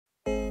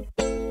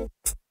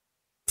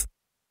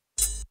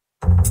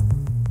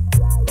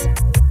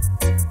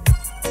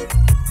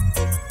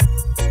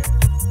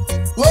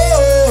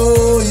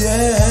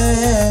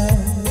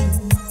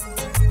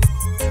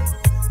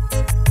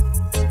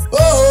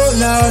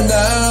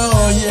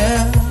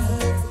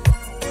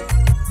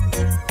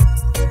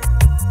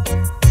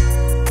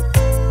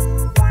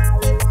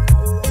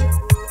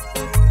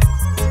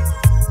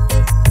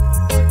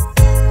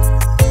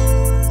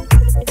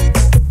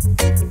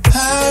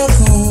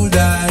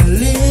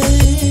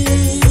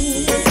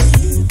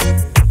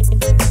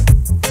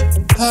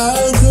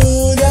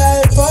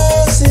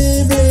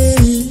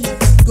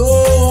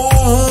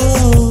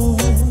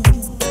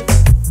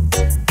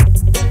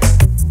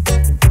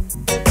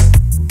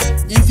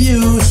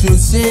should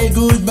say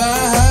goodbye.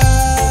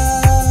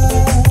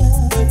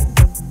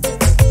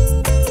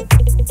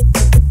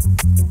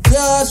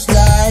 Just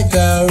like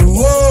a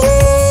rose,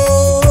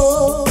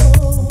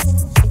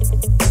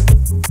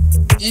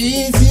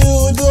 if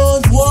you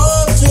don't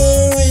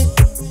water it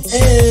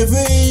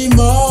every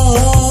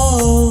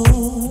month,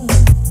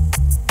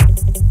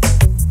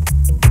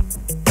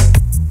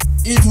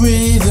 it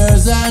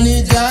withers and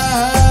it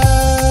dies.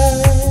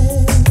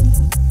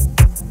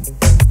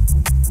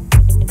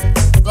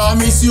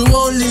 Promise you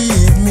won't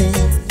leave me,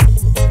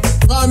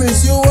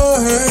 promise you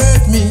won't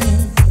hurt me,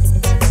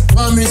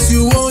 promise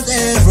you won't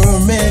ever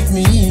make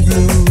me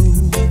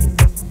blue.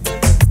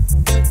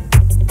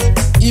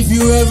 If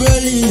you ever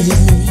leave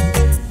me,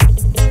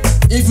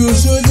 if you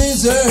should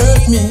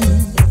desert me,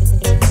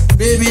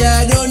 baby,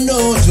 I don't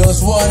know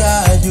just what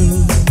I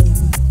do.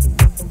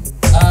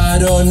 I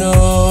don't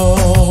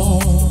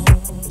know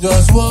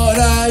just what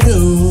I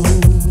do.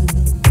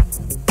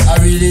 I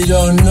really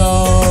don't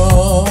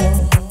know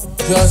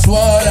just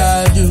what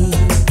I do.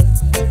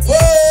 Whoa.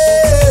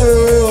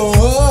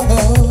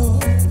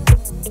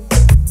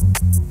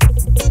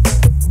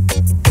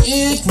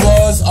 It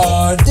was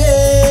our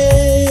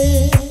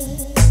day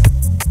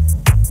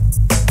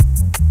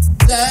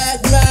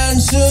that man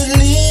should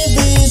leave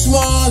his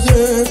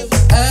mother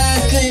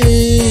and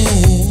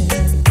cling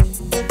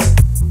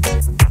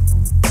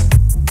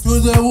to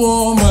the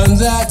woman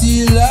that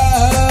he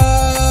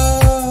loved.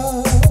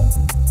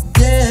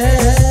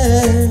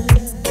 Yeah,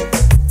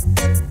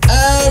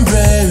 I'm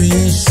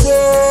very sure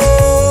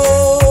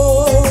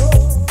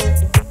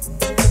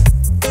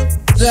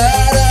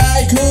that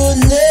I could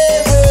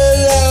never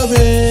love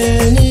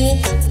anyone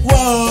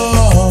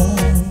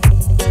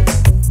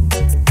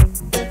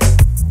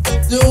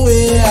the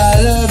way I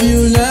love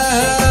you now.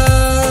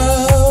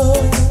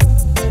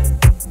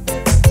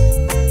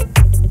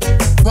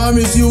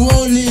 Promise you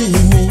won't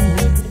leave me,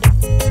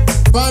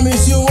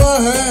 promise you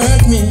won't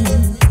hurt me,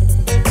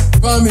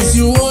 promise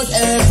you won't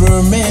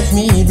ever make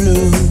me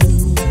blue.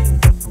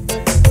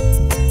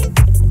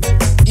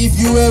 If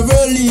you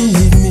ever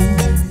leave me,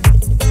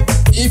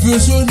 if you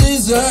should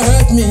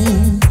desert me,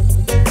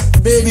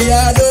 baby,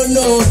 I don't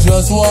know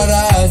just what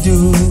I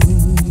do.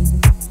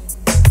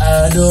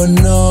 I don't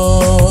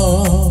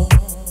know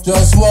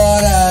just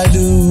what I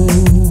do.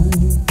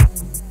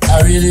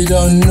 I really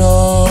don't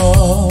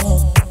know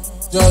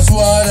just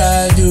what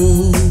I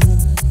do.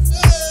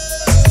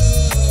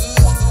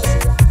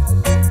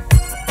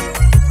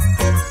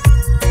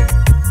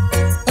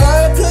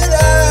 How could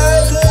I?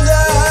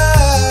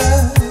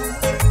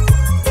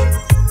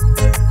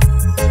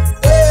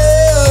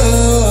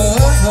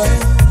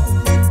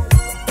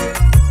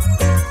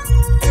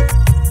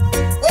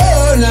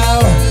 Oh, now,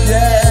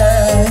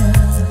 yeah.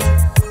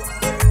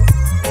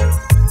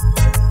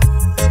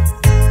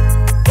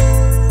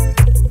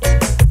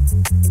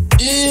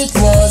 It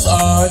was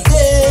our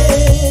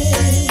day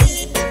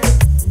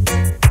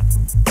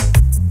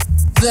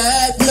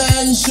that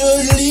man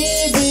should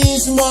leave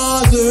his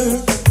mother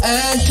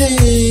and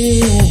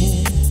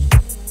cling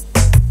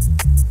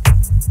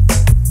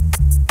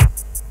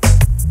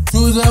to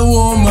the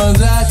woman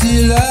that he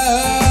loved.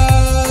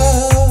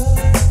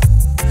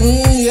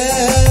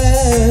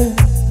 Yeah,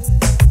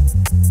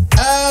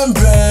 I'm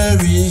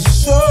very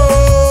sure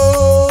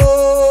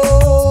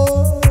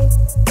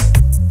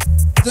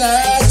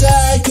that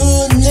I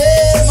could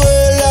never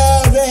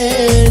love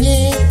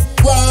anyone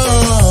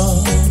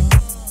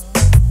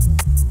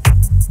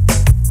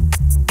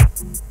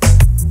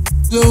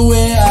the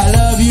way I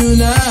love you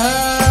now.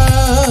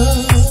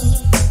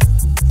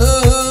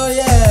 Oh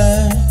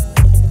yeah,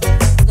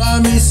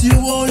 promise you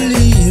won't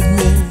leave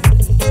me,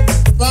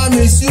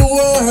 promise you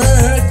won't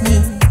hurt me,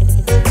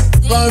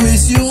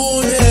 promise you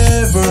won't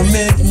ever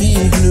make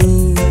me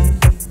blue.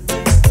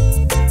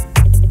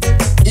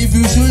 If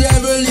you should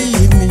ever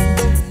leave me,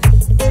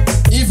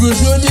 if you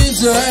should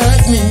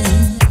desert me,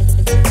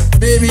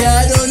 baby,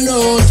 I don't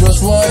know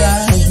just what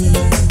I do.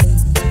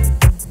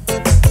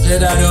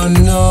 Said I don't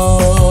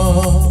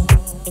know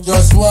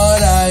just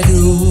what I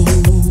do.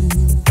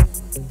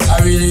 I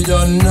really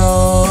don't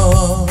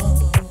know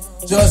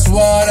just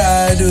what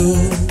I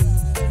do.